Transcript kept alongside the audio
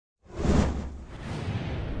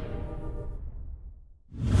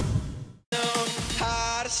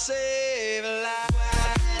save a life.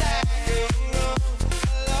 Where did I go wrong?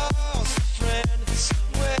 I lost a friend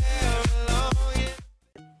somewhere along.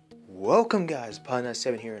 Welcome guys,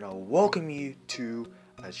 Partner7 here, and I'll welcome you to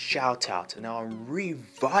a shout out. And now I'm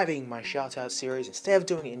reviving my shout out series. Instead of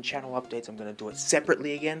doing it in channel updates, I'm going to do it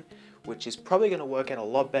separately again, which is probably going to work out a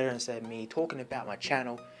lot better. Instead of me talking about my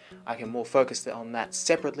channel, I can more focus on that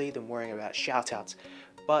separately than worrying about shout outs.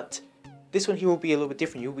 But this one here will be a little bit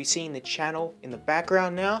different. You'll be seeing the channel in the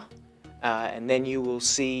background now, and then you will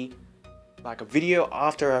see like a video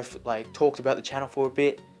after I've like talked about the channel for a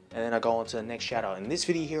bit, and then I go on to the next shout out. In this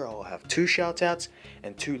video here, I'll have 2 shout outs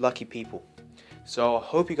and 2 lucky people. So I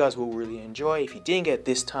hope you guys will really enjoy. If you didn't get it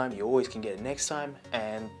this time, you always can get it next time.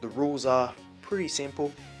 And the rules are pretty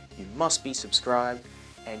simple. You must be subscribed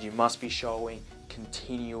and you must be showing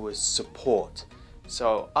continuous support.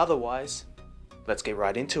 So otherwise, let's get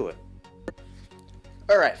right into it.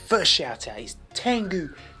 Alright, first shout out is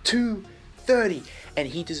Tengu230, and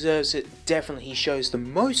he deserves it. Definitely, he shows the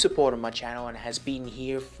most support on my channel and has been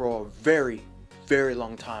here for a very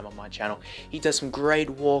long time on my channel. He does some great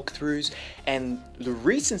walkthroughs, and the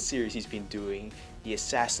recent series he's been doing, the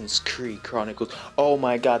Assassin's Creed Chronicles, oh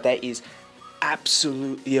my god, that is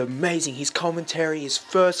absolutely amazing. His commentary is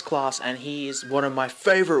first class, and he is one of my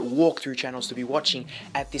favorite walkthrough channels to be watching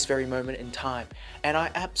at this very moment in time, and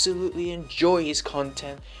I absolutely enjoy his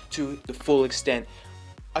content to the full extent.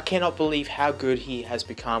 I cannot believe how good he has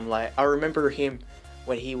become. Like, I remember him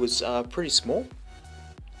when he was pretty small,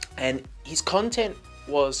 and his content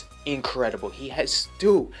was incredible. He has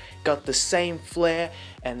still got the same flair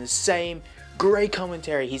and the same great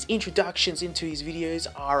commentary. His introductions into his videos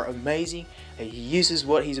are amazing. He uses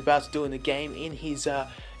what he's about to do in the game in his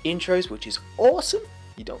intros, which is awesome.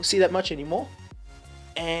 You don't see that much anymore,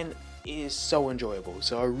 and it is so enjoyable.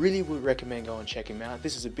 So I really would recommend going and check him out.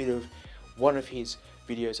 This is a bit of one of his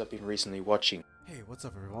videos I've been recently watching. Hey, what's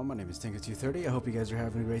up everyone? My name is Tengu230. I hope you guys are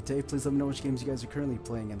having a great day. Please let me know which games you guys are currently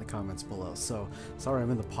playing in the comments below. So, sorry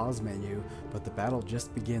I'm in the pause menu, but the battle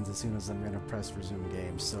just begins as soon as I'm going to press resume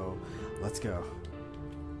game. So, let's go.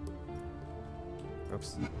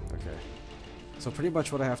 Oops. Okay. So pretty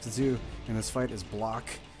much what I have to do in this fight is block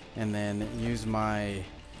and then use my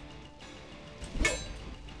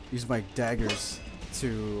daggers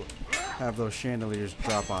to have those chandeliers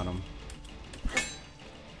drop on them.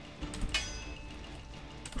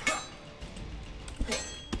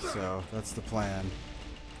 So that's the plan.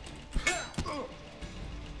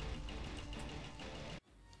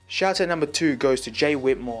 Shout out number 2 goes to Jay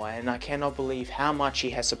Whitmore, and I cannot believe how much he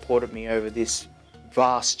has supported me over this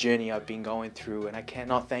vast journey I've been going through, and I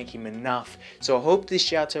cannot thank him enough. So I hope this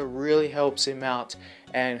shout out really helps him out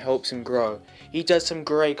and helps him grow. He does some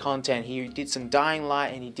great content. He did some Dying Light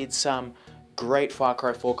and he did some great Far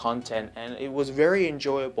Cry 4 content, and it was very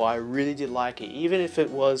enjoyable. I really did like it, even if it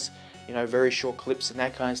was, you know, very short clips and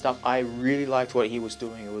that kind of stuff. I really liked what he was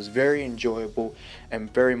doing. It was very enjoyable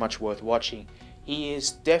and very much worth watching. He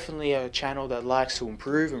is definitely a channel that likes to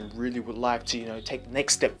improve and really would like to, you know, take the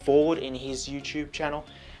next step forward in his YouTube channel,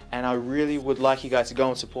 and I really would like you guys to go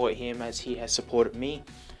and support him as he has supported me.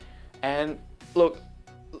 And look,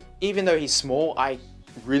 even though he's small, I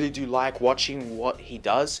really do like watching what he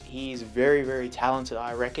does. He is very talented,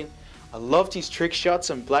 I reckon. I loved his trick shots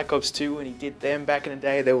on Black Ops 2 when he did them back in the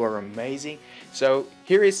day. They were amazing. So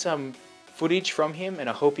here is some footage from him, and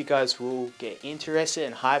I hope you guys will get interested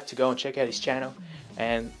and hyped to go and check out his channel,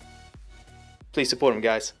 and please support him,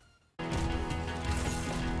 guys.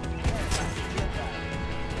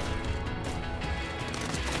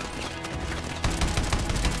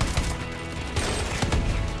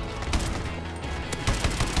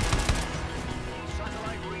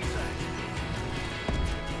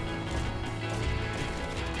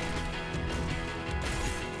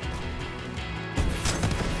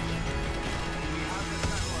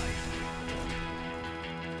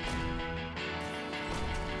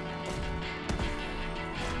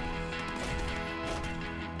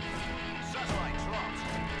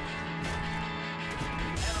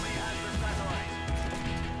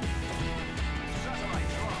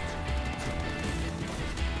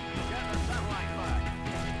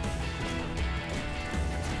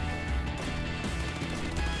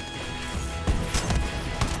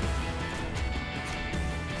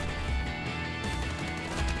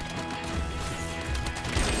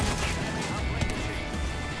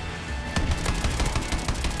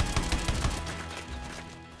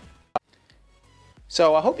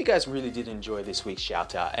 So I hope you guys really did enjoy this week's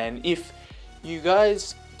shout out, and if you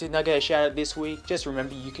guys did not get a shout out this week, just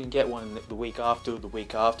remember you can get one the week after,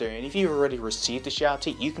 and if you've already received a shout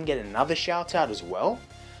out, you can get another shout out as well.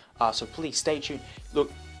 So please stay tuned.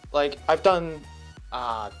 Look, like I've done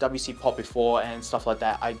WC Pop before and stuff like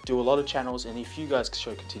that. I do a lot of channels, and if you guys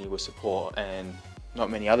show continuous support, and not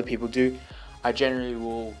many other people do, I generally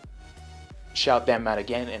will shout them out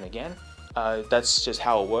again and again. That's just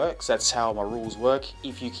how it works. That's how my rules work.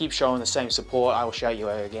 If you keep showing the same support, I will shout you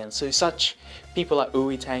out again. So such people like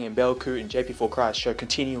Uwe Tang and Belkoot and JP4Christ show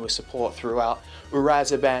continuous support throughout.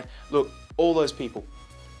 Urazaban, look, all those people,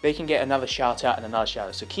 they can get another shout out and another shout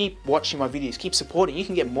out. So keep watching my videos, keep supporting. You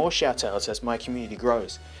can get more shout outs as my community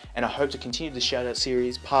grows. And I hope to continue the shout out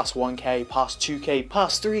series past 1K, past 2K,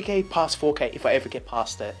 past 3K, past 4K, if I ever get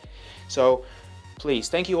past that. So please,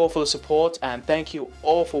 thank you all for the support, and thank you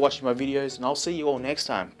all for watching my videos, and I'll see you all next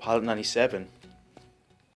time. Pilot 97.